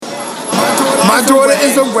My daughter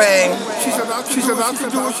is away. She's about to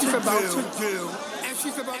do what she's about to do. And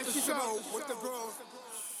she's about to show what the girls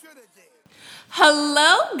should have did.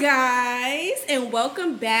 Hello, guys, and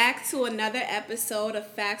welcome back to another episode of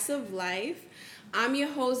Facts of Life. I'm your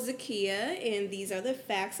host, Zakia, and these are the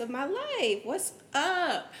facts of my life. What's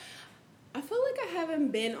up? I feel like I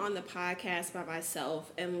haven't been on the podcast by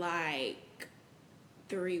myself in like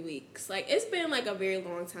 3 weeks. Like, it's been like a very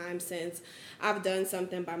long time since I've done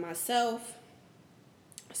something by myself.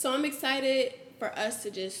 So I'm excited for us to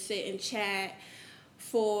just sit and chat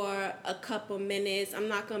for a couple minutes. I'm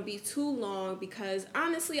not going to be too long because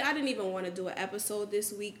honestly, I didn't even want to do an episode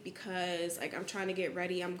this week because like I'm trying to get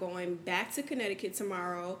ready. I'm going back to Connecticut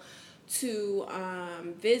tomorrow to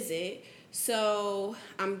visit. So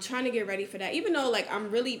I'm trying to get ready for that. Even though like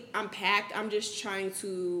I'm packed, I'm just trying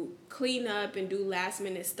to clean up and do last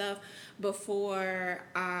minute stuff before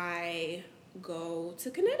I go to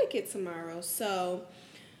Connecticut tomorrow. So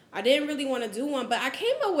I didn't really want to do one, but I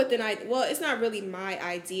came up with an idea. Well, it's not really my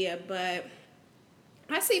idea, but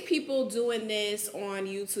I see people doing this on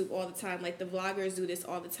YouTube all the time. Like the vloggers do this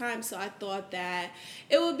all the time. So I thought that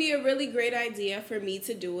it would be a really great idea for me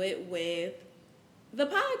to do it with the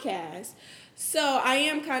podcast. So I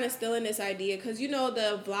am kind of still in this idea because, you know,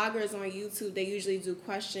 the vloggers on YouTube, they usually do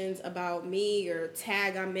questions about me or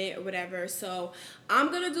tag I'm in or whatever. So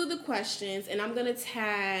I'm going to do the questions and I'm going to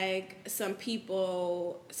tag some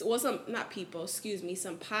people, well, some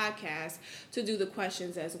podcasts to do the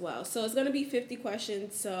questions as well. So it's going to be 50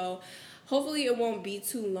 questions. So hopefully it won't be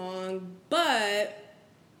too long, but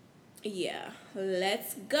yeah,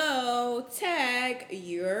 let's go. Tag,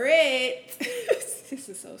 you're it. This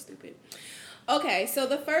is so stupid. Okay, so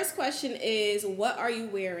the first question is, what are you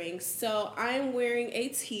wearing? So I'm wearing a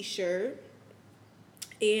t-shirt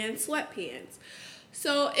and sweatpants.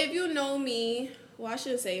 So if you know me, well, I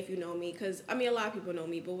shouldn't say if you know me, because, I mean, a lot of people know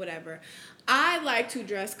me, but whatever. I like to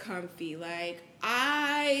dress comfy. Like,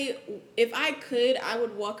 if I could, I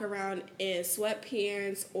would walk around in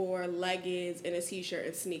sweatpants or leggings and a t-shirt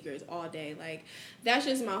and sneakers all day. Like, that's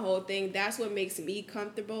just my whole thing. That's what makes me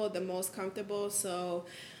comfortable, the most comfortable. So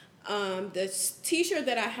the t-shirt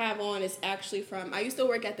that I have on is actually from, I used to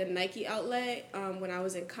work at the Nike outlet when I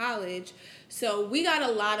was in college. So we got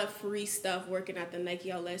a lot of free stuff working at the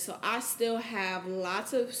Nike outlet. So I still have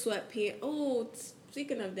lots of sweatpants. Oh,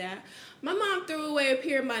 speaking of that, my mom threw away a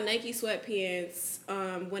pair of my Nike sweatpants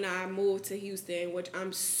when I moved to Houston, which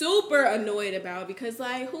I'm super annoyed about because,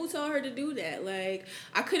 like, who told her to do that? Like,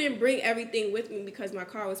 I couldn't bring everything with me because my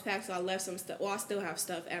car was packed, so I left some stuff. Well, I still have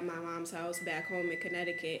stuff at my mom's house back home in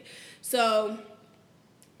Connecticut. So,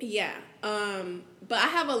 yeah. But I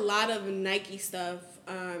have a lot of Nike stuff,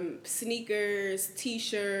 sneakers,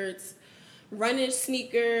 T-shirts, running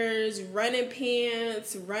sneakers, running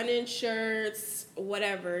pants, running shirts,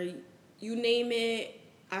 whatever. You name it,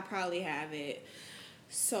 I probably have it.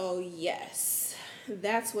 So, yes,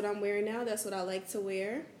 that's what I'm wearing now. That's what I like to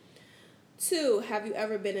wear. 2, have you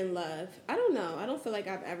ever been in love? I don't know. I don't feel like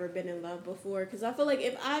I've ever been in love before because I feel like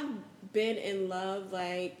if I've been in love,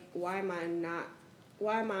 like, why am I not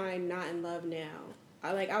in love now?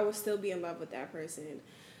 I would still be in love with that person.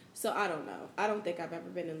 So, I don't know. I don't think I've ever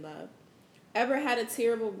been in love. Ever had a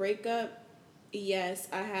terrible breakup? Yes,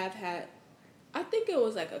 I have had. I think it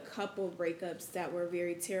was like a couple breakups that were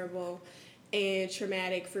very terrible and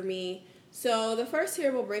traumatic for me. So the first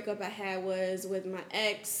terrible breakup I had was with my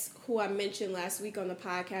ex, who I mentioned last week on the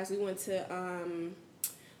podcast. We went to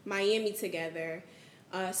Miami together.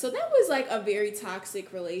 So that was like a very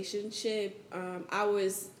toxic relationship. I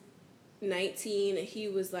was 19 and he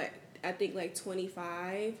was like, I think like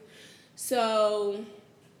 25. So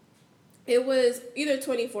it was either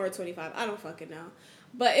 24 or 25. I don't fucking know.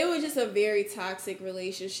 But it was just a very toxic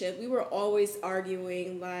relationship. We were always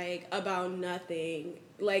arguing, like, about nothing.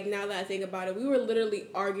 Like, now that I think about it, we were literally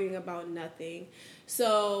arguing about nothing.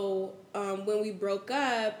 So, when we broke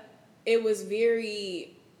up, it was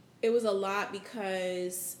a lot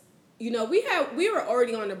because, you know, we were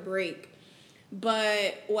already on a break.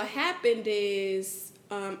 But what happened is,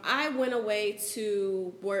 I went away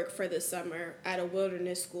to work for the summer at a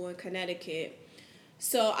wilderness school in Connecticut.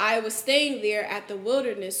 So I was staying there at the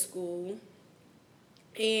wilderness school,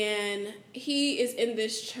 and he is in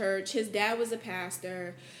this church. His dad was a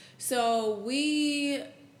pastor. So we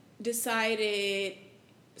didn't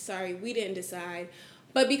decide,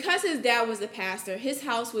 but because his dad was a pastor, his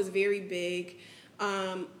house was very big.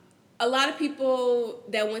 A lot of people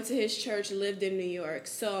that went to his church lived in New York.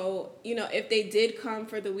 So, you know, if they did come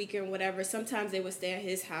for the weekend, whatever, sometimes they would stay at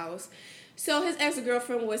his house. So his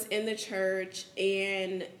ex-girlfriend was in the church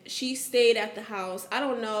and she stayed at the house. I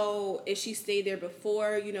don't know if she stayed there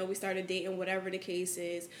before, we started dating, whatever the case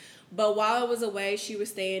is. But while I was away, she was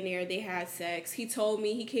staying there. They had sex. He told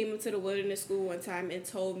me, he came into the wilderness school one time and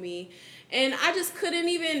told me. And I just couldn't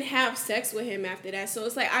even have sex with him after that. So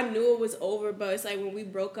it's like I knew it was over, but it's like when we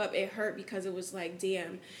broke up, it hurt because it was like,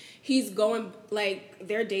 damn, he's going, like,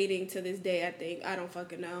 they're dating to this day, I think. I don't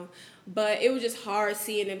fucking know. But it was just hard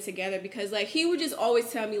seeing them together because, like, he would just always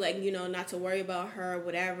tell me, like, not to worry about her,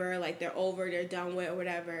 whatever. Like, they're over, they're done with, or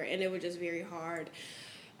whatever. And it was just very hard.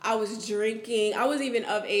 I was drinking. I was even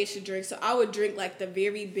of age to drink. So I would drink, like, the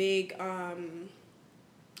very big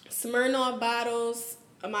Smirnoff bottles.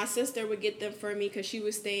 My sister would get them for me because I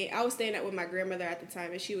was staying with my grandmother at the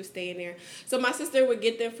time, and she was staying there. So my sister would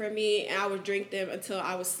get them for me, and I would drink them until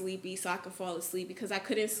I was sleepy so I could fall asleep because I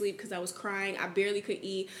couldn't sleep because I was crying. I barely could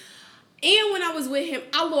eat. And when I was with him,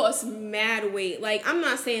 I lost mad weight. Like, I'm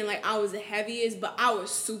not saying, like, I was the heaviest, but I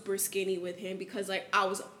was super skinny with him because, like, I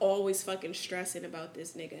was always fucking stressing about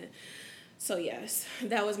this nigga. So, yes,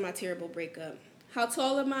 that was my terrible breakup. How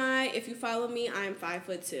tall am I? If you follow me, I'm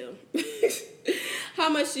 5'2". How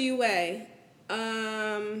much do you weigh?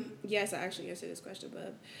 Yes, I actually answered this question,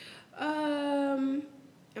 bub. I'm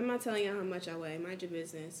not telling you how much I weigh. Mind your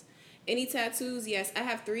business. Any tattoos? Yes, I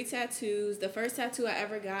have 3 tattoos. The first tattoo I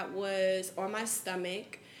ever got was on my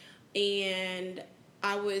stomach, and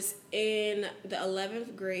I was in the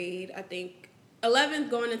 11th grade, I think. 11th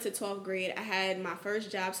going into 12th grade. I had my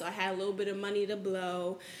first job, so I had a little bit of money to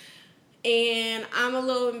blow. And I'm a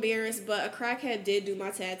little embarrassed, but a crackhead did do my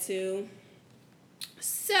tattoo.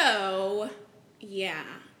 So, yeah,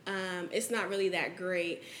 it's not really that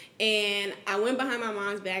great. And I went behind my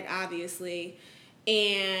mom's back, obviously.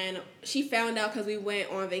 And she found out because we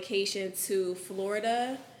went on vacation to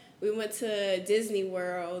Florida. We went to Disney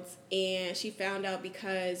World, and she found out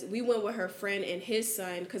because we went with her friend and his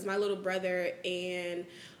son, because my little brother and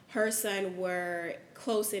her son were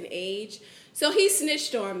close in age. So he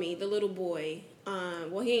snitched on me, the little boy.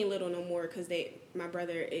 Well, he ain't little no more because my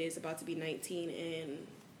brother is about to be 19 in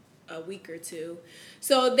a week or two.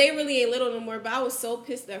 So they really ain't little no more, but I was so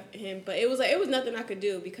pissed at him. But it was nothing I could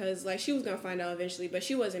do because, like, she was going to find out eventually, but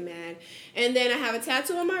she wasn't mad. And then I have a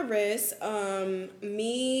tattoo on my wrist.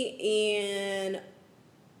 Me and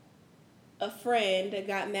a friend that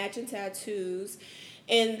got matching tattoos.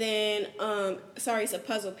 And then, it's a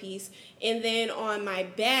puzzle piece. And then on my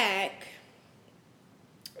back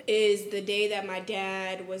is the day that my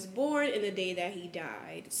dad was born and the day that he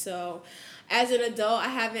died. So as an adult, I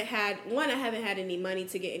haven't had any money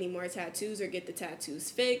to get any more tattoos or get the tattoos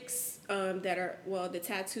fixed, the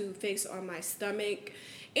tattoo fixed on my stomach.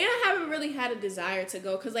 And I haven't really had a desire to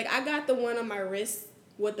go because, like, I got the one on my wrist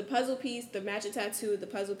with the puzzle piece, the matching tattoo, the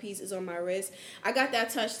puzzle piece is on my wrist. I got that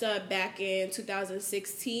touched up back in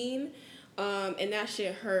 2016, and that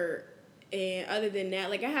shit hurt. And other than that,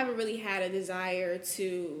 like, I haven't really had a desire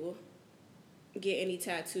to get any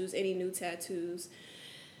tattoos, any new tattoos.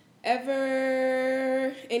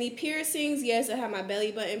 Ever any piercings? Yes, I have my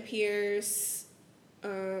belly button pierced. I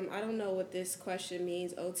don't know what this question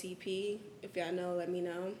means, OTP. If y'all know, let me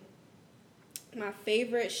know. My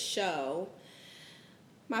favorite show,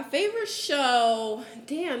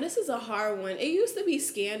 damn, this is a hard one. It used to be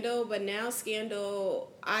Scandal, but now Scandal,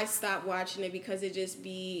 I stopped watching it because it's just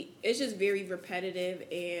very repetitive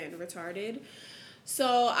and retarded.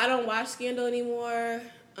 So I don't watch Scandal anymore.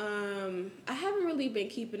 I haven't really been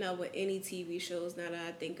keeping up with any TV shows now that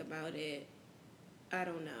I think about it. I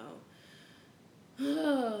don't know.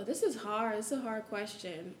 Oh, this is hard. It's a hard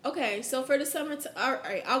question. Okay, so for the summer, all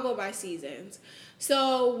right, I'll go by seasons.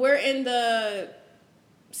 So we're in the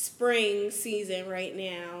spring season right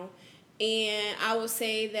now, and I will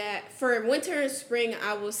say that for winter and spring,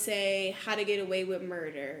 I will say How to Get Away with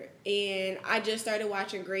Murder. And I just started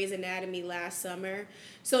watching Grey's Anatomy last summer,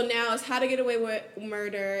 so now it's How to Get Away with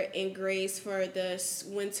Murder and Grey's for the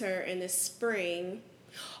winter and the spring.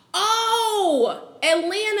 Oh,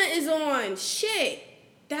 Atlanta is on. Shit,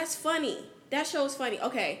 that's funny. That show's funny.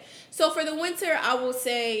 Okay, so for the winter, I will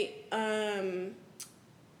say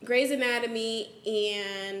Grey's Anatomy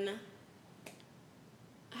and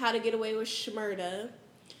How to Get Away with Shmurda.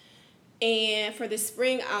 And for the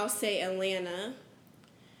spring, I'll say Atlanta.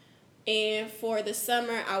 And for the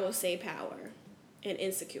summer, I will say Power and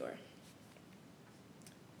Insecure.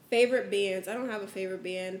 Favorite bands. I don't have a favorite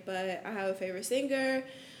band, but I have a favorite singer.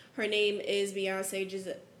 Her name is Beyonce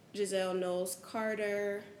Giselle Knowles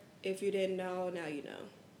Carter. If you didn't know, now you know.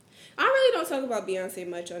 I really don't talk about Beyonce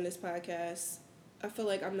much on this podcast. I feel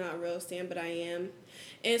like I'm not a real stan, but I am.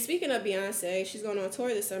 And speaking of Beyonce, she's going on tour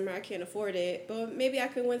this summer. I can't afford it, but maybe I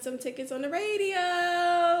could win some tickets on the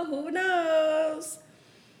radio. Who knows?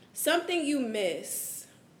 Something you miss.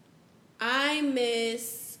 I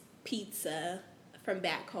miss pizza from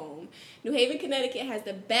back home. New Haven, Connecticut has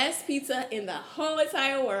the best pizza in the whole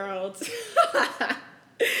entire world.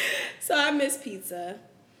 So I miss pizza.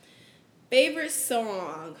 Favorite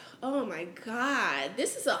song? Oh my God.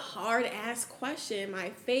 This is a hard ass question.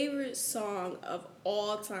 My favorite song of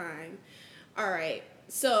all time. Alright.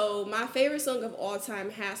 So my favorite song of all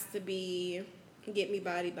time has to be Get Me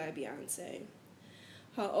Body by Beyonce.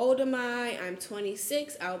 How old am I? I'm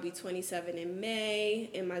 26. I'll be 27 in May.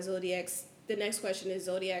 And my the next question is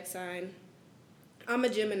zodiac sign. I'm a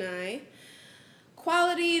Gemini.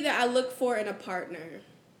 Quality that I look for in a partner.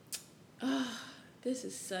 This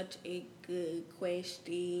is such a good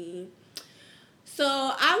question. So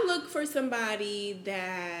I look for somebody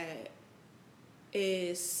that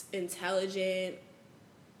is intelligent,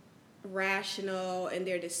 rational in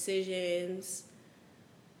their decisions,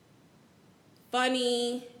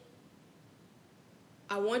 funny.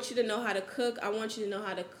 I want you to know how to cook. I want you to know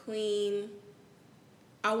how to clean.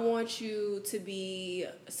 I want you to be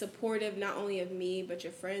supportive not only of me, but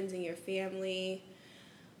your friends and your family.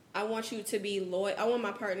 I want you to be loyal. I want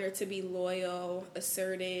my partner to be loyal,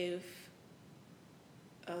 assertive.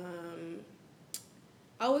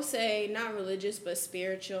 I would say not religious, but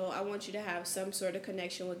spiritual. I want you to have some sort of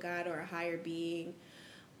connection with God or a higher being.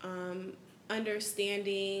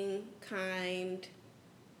 Understanding, kind,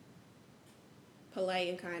 polite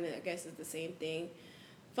and kind, I guess is the same thing.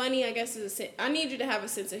 Funny, I guess I need you to have a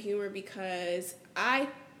sense of humor because I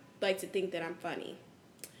like to think that I'm funny.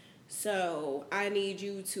 So I need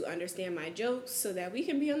you to understand my jokes so that we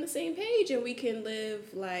can be on the same page and we can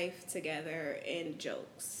live life together in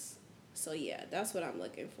jokes. So yeah, that's what I'm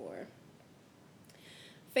looking for.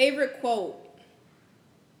 Favorite quote?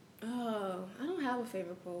 Oh, I don't have a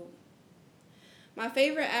favorite quote. My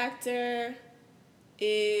favorite actor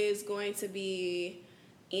is going to be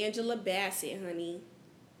Angela Bassett, honey.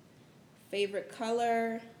 Favorite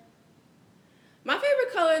color? My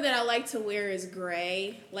favorite color that I like to wear is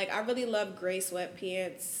gray. Like, I really love gray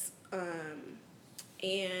sweatpants.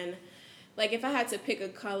 And, like, if I had to pick a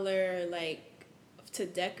color, like, to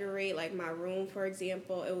decorate, like, my room, for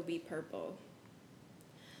example, it would be purple.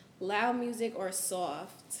 Loud music or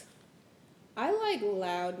soft? I like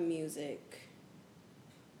loud music.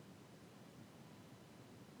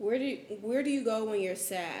 Where do you go when you're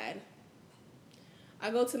sad? I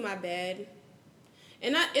go to my bed.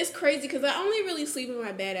 And it's crazy because I only really sleep in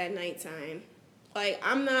my bed at nighttime. Like,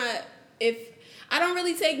 I don't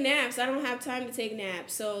really take naps. I don't have time to take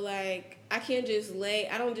naps. So, like, I don't just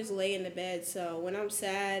lay in the bed. So, when I'm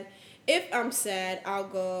sad, if I'm sad, I'll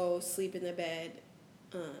go sleep in the bed,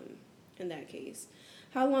 in that case.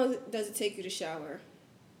 How long does it take you to shower?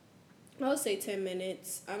 I would say 10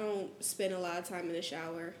 minutes. I don't spend a lot of time in the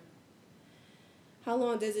shower. How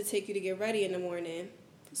long does it take you to get ready in the morning?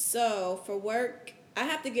 So, for work, I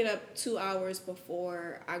have to get up 2 hours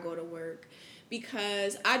before I go to work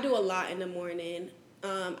because I do a lot in the morning.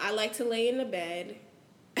 I like to lay in the bed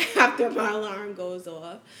after my alarm goes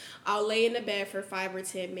off. I'll lay in the bed for 5 or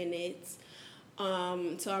 10 minutes.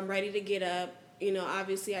 So I'm ready to get up. You know,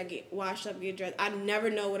 obviously I get washed up, get dressed. I never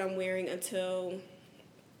know what I'm wearing until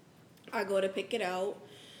I go to pick it out.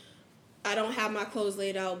 I don't have my clothes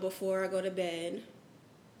laid out before I go to bed.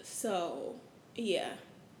 So, yeah.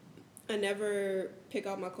 I never pick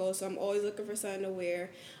out my clothes, so I'm always looking for something to wear.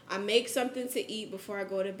 I make something to eat before I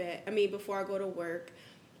go to work.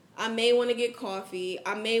 I may want to get coffee.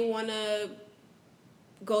 I may want to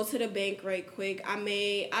go to the bank right quick. I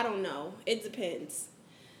don't know. It depends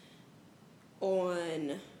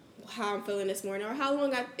on how I'm feeling this morning or how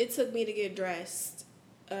long it took me to get dressed.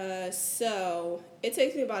 So it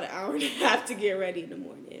takes me about an hour and a half to get ready in the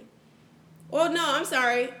morning. Well, no, I'm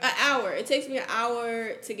sorry, an hour. It takes me an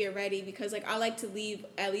hour to get ready because, like, I like to leave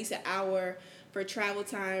at least an hour for travel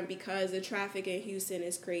time because the traffic in Houston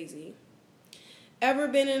is crazy. Ever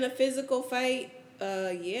been in a physical fight?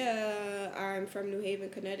 Yeah, I'm from New Haven,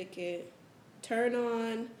 Connecticut. A turn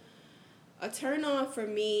on for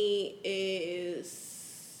me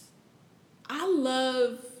is I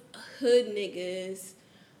love hood niggas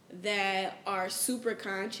that are super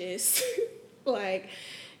conscious. Like,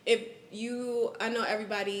 I know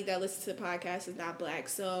everybody that listens to the podcast is not black,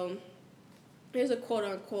 so there's a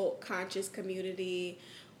quote-unquote conscious community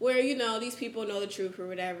where, you know, these people know the truth or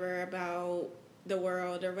whatever about the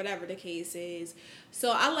world or whatever the case is.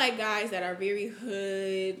 So I like guys that are very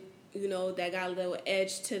hood, that got a little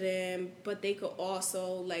edge to them, but they could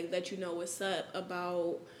also like let you know what's up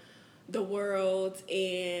about the world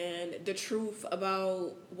and the truth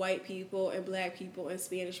about white people and black people and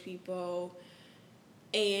Spanish people.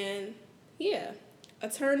 And yeah, a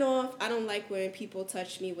turn off. I don't like when people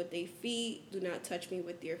touch me with their feet. Do not touch me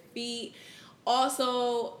with your feet.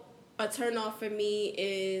 Also, a turn off for me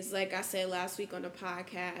is, like I said last week on the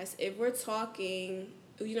podcast, if we're talking,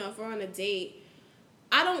 if we're on a date,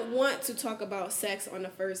 I don't want to talk about sex on the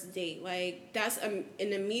first date. Like, that's an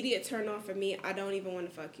immediate turn off for me. I don't even want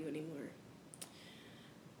to fuck you anymore.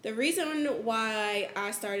 The reason why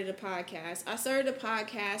I started a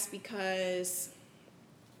podcast because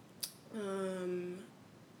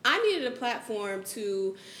I needed a platform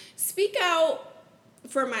to speak out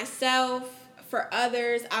for myself, for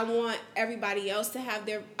others. I want everybody else to have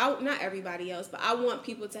not everybody else, but I want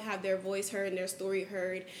people to have their voice heard and their story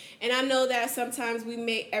heard. And I know that sometimes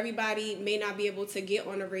everybody may not be able to get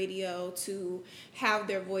on the radio to have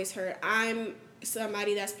their voice heard. I'm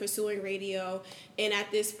somebody that's pursuing radio, and at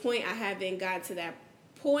this point I haven't gotten to that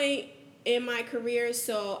point in my career,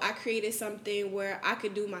 so I created something where I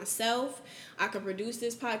could do myself. I could produce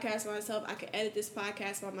this podcast by myself. I could edit this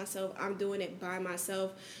podcast by myself. I'm doing it by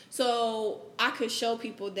myself, so I could show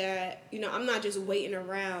people that I'm not just waiting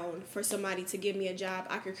around for somebody to give me a job.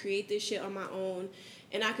 I could create this shit on my own,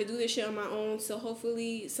 and I could do this shit on my own, so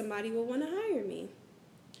hopefully somebody will want to hire me.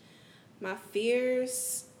 My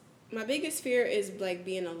biggest fear is like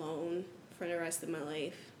being alone for the rest of my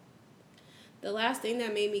life. The last thing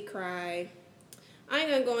that made me cry, I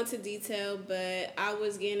ain't gonna go into detail, but I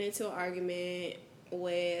was getting into an argument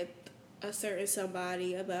with a certain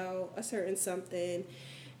somebody about a certain something,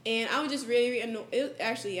 and I was just really annoyed. It was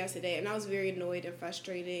actually yesterday, and I was very annoyed and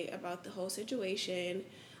frustrated about the whole situation.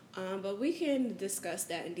 But we can discuss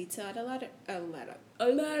that in detail at a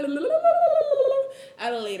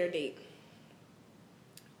later date.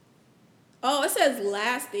 Oh, it says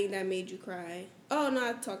last thing that made you cry. Oh, no,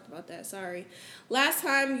 I talked about that. Sorry. Last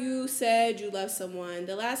time you said you love someone.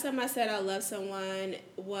 The last time I said I love someone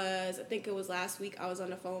was, I think it was last week. I was on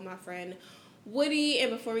the phone with my friend Woody,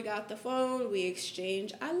 and before we got off the phone, we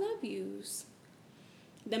exchanged I love yous.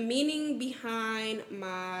 The meaning behind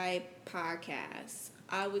my podcast.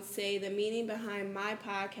 I would say the meaning behind my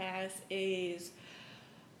podcast is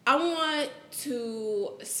I want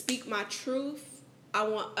to speak my truth. I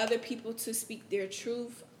want other people to speak their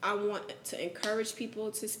truth. I want to encourage people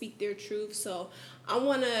to speak their truth. So I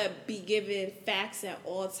want to be given facts at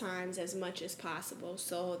all times as much as possible.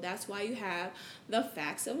 So that's why you have the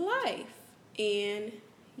facts of life. And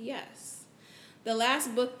yes, the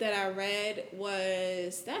last book that I read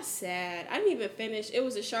that's sad. I didn't even finish. It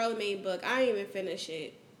was a Charlemagne book. I didn't even finish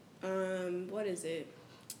it. What is it?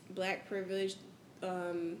 Black Privilege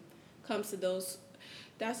comes to those.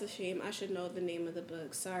 That's a shame. I should know the name of the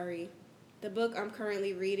book. Sorry. The book I'm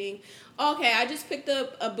currently reading. Okay, I just picked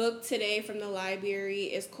up a book today from the library.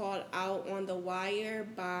 It's called Out on the Wire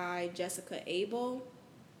by Jessica Abel.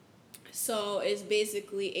 So it's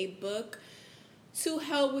basically a book to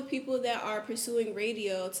help with people that are pursuing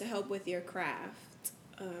radio, to help with your craft.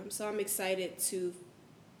 So I'm excited to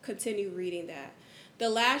continue reading that. The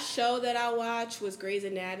last show that I watched was Grey's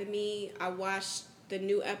Anatomy. I watched the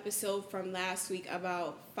new episode from last week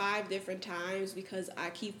about 5 different times because I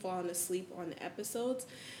keep falling asleep on the episodes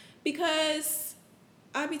because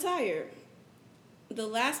I be tired. The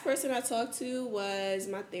last person I talked to was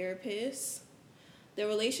my therapist. The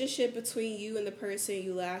relationship between you and the person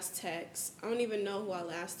you last text. I don't even know who I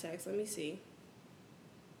last text. Let me see.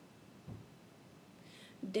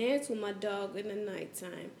 Dance with my dog in the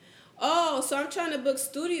nighttime. Oh, so I'm trying to book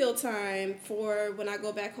studio time for when I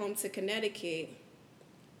go back home to Connecticut.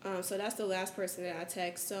 So that's the last person that I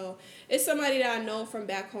text. So it's somebody that I know from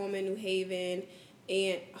back home in New Haven.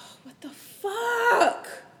 And, what the fuck?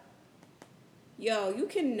 Yo, you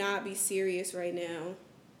cannot be serious right now.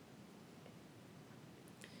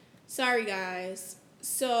 Sorry, guys.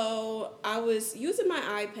 So I was using my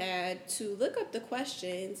iPad to look up the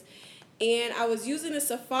questions. And I was using the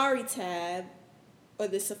Safari tab, or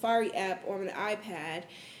the Safari app on the iPad.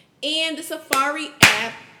 And the Safari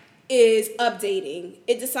app is updating.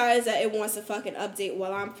 It decides that it wants to fucking update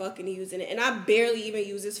while I'm fucking using it. And I barely even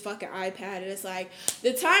use this fucking iPad. And it's like,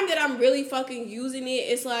 the time that I'm really fucking using it,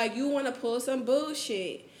 it's like, you want to pull some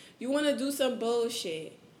bullshit. You want to do some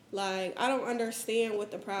bullshit. Like, I don't understand what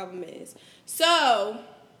the problem is. So,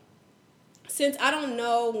 since I don't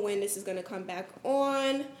know when this is going to come back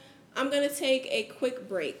on, I'm going to take a quick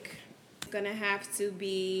break. It's going to have to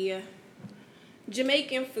be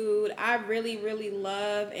Jamaican food. I really, really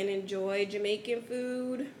love and enjoy Jamaican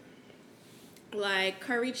food. like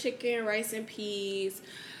curry chicken, rice and peas,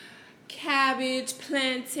 cabbage,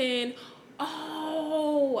 plantain.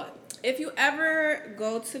 Oh, if you ever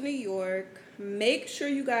go to New York, make sure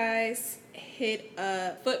you guys hit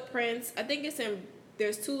Footprints. I think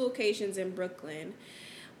there's 2 locations in Brooklyn.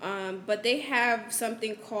 But they have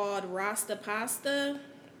something called Rasta Pasta.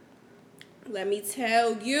 Let me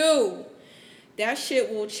tell you, that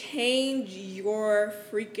shit will change your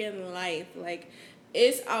freaking life. Like,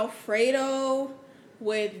 it's Alfredo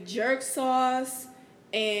with jerk sauce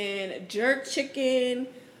and jerk chicken.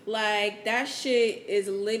 Like, that shit is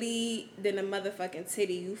litty than a motherfucking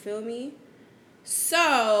titty. You feel me?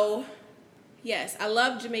 So, yes, I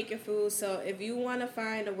love Jamaican food. So, if you want to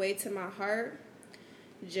find a way to my heart,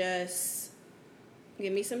 just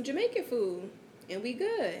give me some Jamaican food and we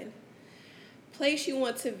good. Place you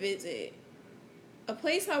want to visit. A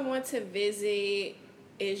place I want to visit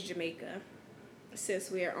is Jamaica, since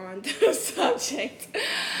we're on the subject.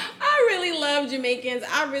 I really love Jamaicans.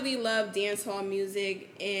 I really love dancehall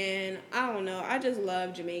music, and I don't know, I just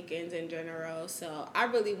love Jamaicans in general, so I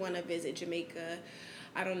really want to visit Jamaica.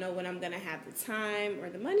 I don't know when I'm going to have the time or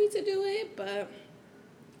the money to do it, but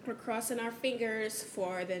we're crossing our fingers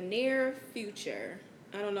for the near future.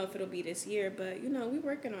 I don't know if it'll be this year, but, we're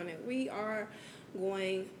working on it. We are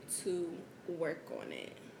going to work on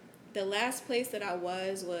it. The last place that I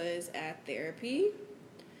was at therapy.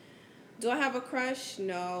 Do I have a crush?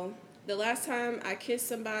 No. The last time I kissed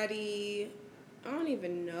somebody, I don't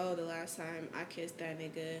even know the last time I kissed that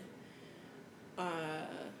nigga. I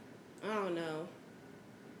don't know.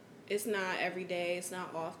 It's not every day. It's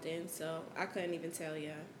not often, so I couldn't even tell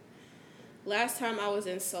ya. Last time I was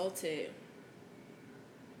insulted.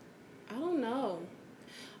 I don't know.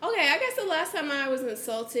 Okay, I guess the last time I was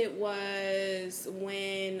insulted was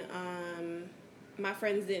when my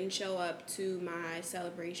friends didn't show up to my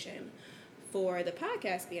celebration for the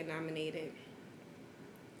podcast being nominated.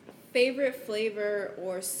 Favorite flavor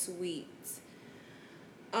or sweet?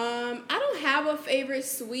 I don't have a favorite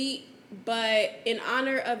sweet, but in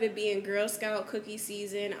honor of it being Girl Scout cookie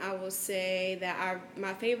season, I will say that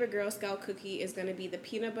my favorite Girl Scout cookie is going to be the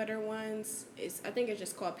peanut butter ones. I think it's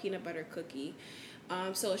just called peanut butter cookie.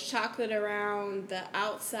 So it's chocolate around the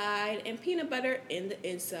outside and peanut butter in the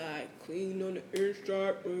inside. Clean on the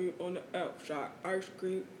inside, clean on the outside. Ice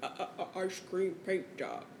cream paint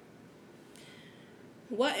job.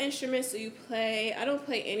 What instruments do you play? I don't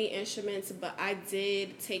play any instruments, but I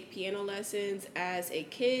did take piano lessons as a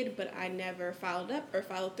kid, but I never followed up or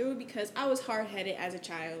followed through because I was hard-headed as a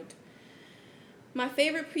child. My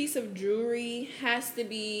favorite piece of jewelry has to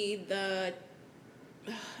be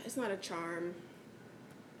it's not a charm.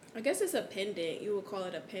 I guess it's a pendant. You would call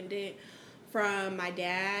it a pendant from my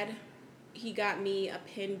dad. He got me a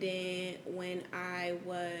pendant when I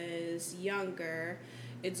was younger.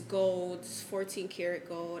 It's gold. It's 14 karat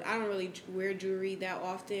gold. I don't really wear jewelry that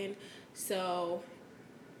often, so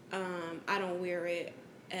I don't wear it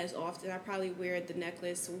as often. I probably wear the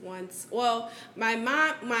necklace once. Well,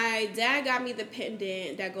 my dad got me the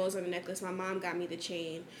pendant that goes on the necklace. My mom got me the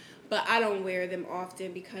chain. But I don't wear them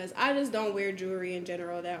often because I just don't wear jewelry in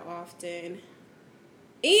general that often.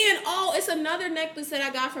 And, it's another necklace that I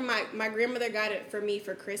got from my grandmother got it for me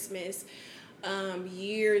for Christmas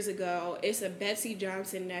years ago. It's a Betsy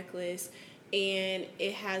Johnson necklace, and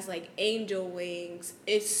it has, like, angel wings.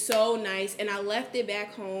 It's so nice, and I left it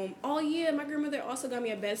back home. Oh, yeah, my grandmother also got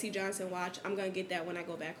me a Betsy Johnson watch. I'm going to get that when I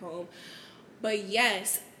go back home. But,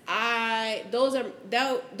 yes, those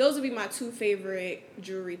would be my 2 favorite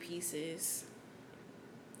jewelry pieces.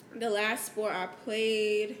 The last sport I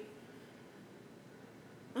played,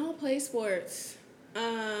 I don't play sports.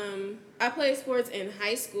 I played sports in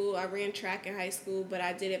high school. I ran track in high school, but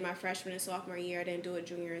I did it my freshman and sophomore year. I didn't do it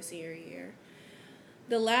junior and senior year.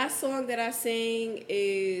 The last song that I sang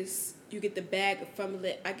is You Get the Bag and Fumble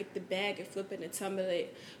It. I get the bag and flip it and tumble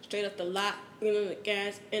it. Straight up the lot, the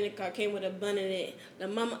gas, and the car came with a bun in it. The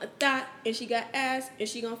mama a thought, and she got ass, and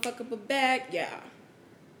she gonna fuck up a bag, yeah.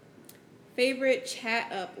 Favorite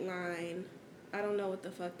chat up line? I don't know what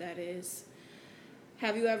the fuck that is.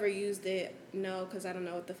 Have you ever used it? No, because I don't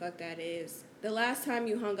know what the fuck that is. The last time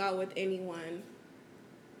you hung out with anyone?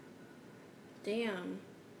 Damn.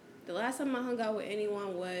 The last time I hung out with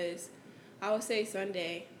anyone was, I would say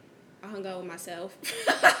Sunday. I hung out with myself.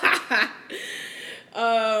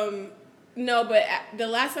 No, but the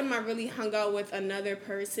last time I really hung out with another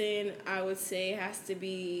person, I would say has to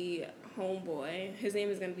be Homeboy. His name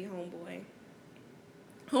is going to be Homeboy.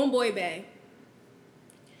 Homeboy Bay.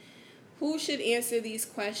 Who should answer these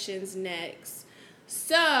questions next?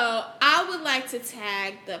 So, I would like to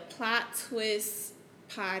tag the Plot Twist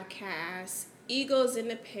podcast Egos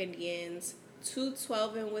and Opinions,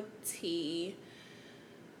 212 with T.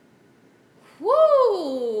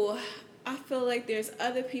 Woo! I feel like there's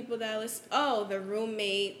other people that listen. Oh, the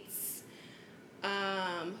Roommates.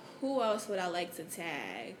 Who else would I like to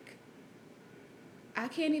tag? I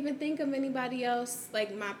can't even think of anybody else,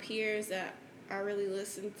 like my peers that I really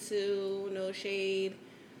listen to. No shade.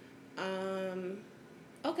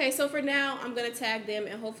 Okay, so for now, I'm going to tag them,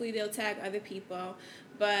 and hopefully they'll tag other people.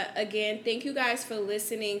 But again, thank you guys for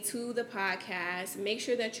listening to the podcast. Make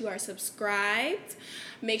sure that you are subscribed.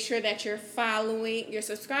 Make sure that you're following. You're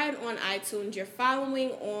subscribed on iTunes. You're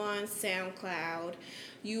following on SoundCloud.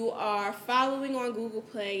 You are following on Google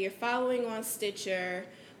Play. You're following on Stitcher.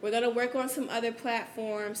 We're going to work on some other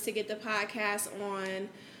platforms to get the podcast on.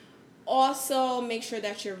 Also, make sure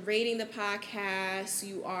that you're rating the podcast.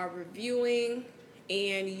 You are reviewing.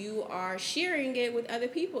 And you are sharing it with other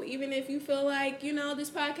people, even if you feel like, you know, this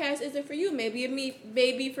podcast isn't for you. Maybe it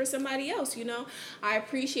may be for somebody else, you know. I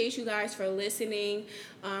appreciate you guys for listening.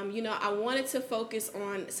 You know, I wanted to focus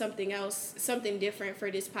on something else, something different for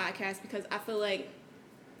this podcast, because I feel like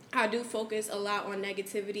I do focus a lot on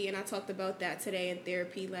negativity, and I talked about that today in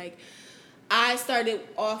therapy. Like, I started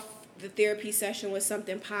off the therapy session with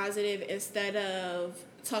something positive instead of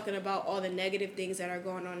talking about all the negative things that are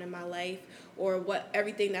going on in my life, or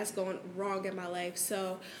everything that's going wrong in my life.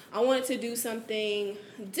 So I wanted to do something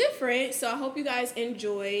different. So I hope you guys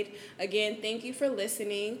enjoyed. Again, thank you for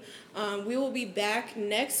listening. We will be back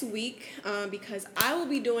next week because I will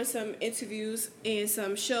be doing some interviews and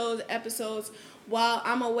some shows, episodes, while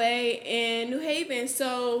I'm away in New Haven.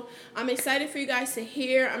 So I'm excited for you guys to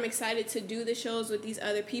hear. I'm excited to do the shows with these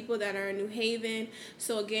other people that are in New Haven.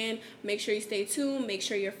 So again, make sure you stay tuned. Make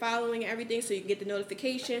sure you're following everything so you can get the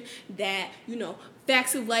notification that, you know,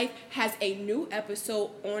 Facts of Life has a new episode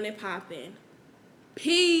on and popping.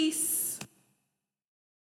 Peace.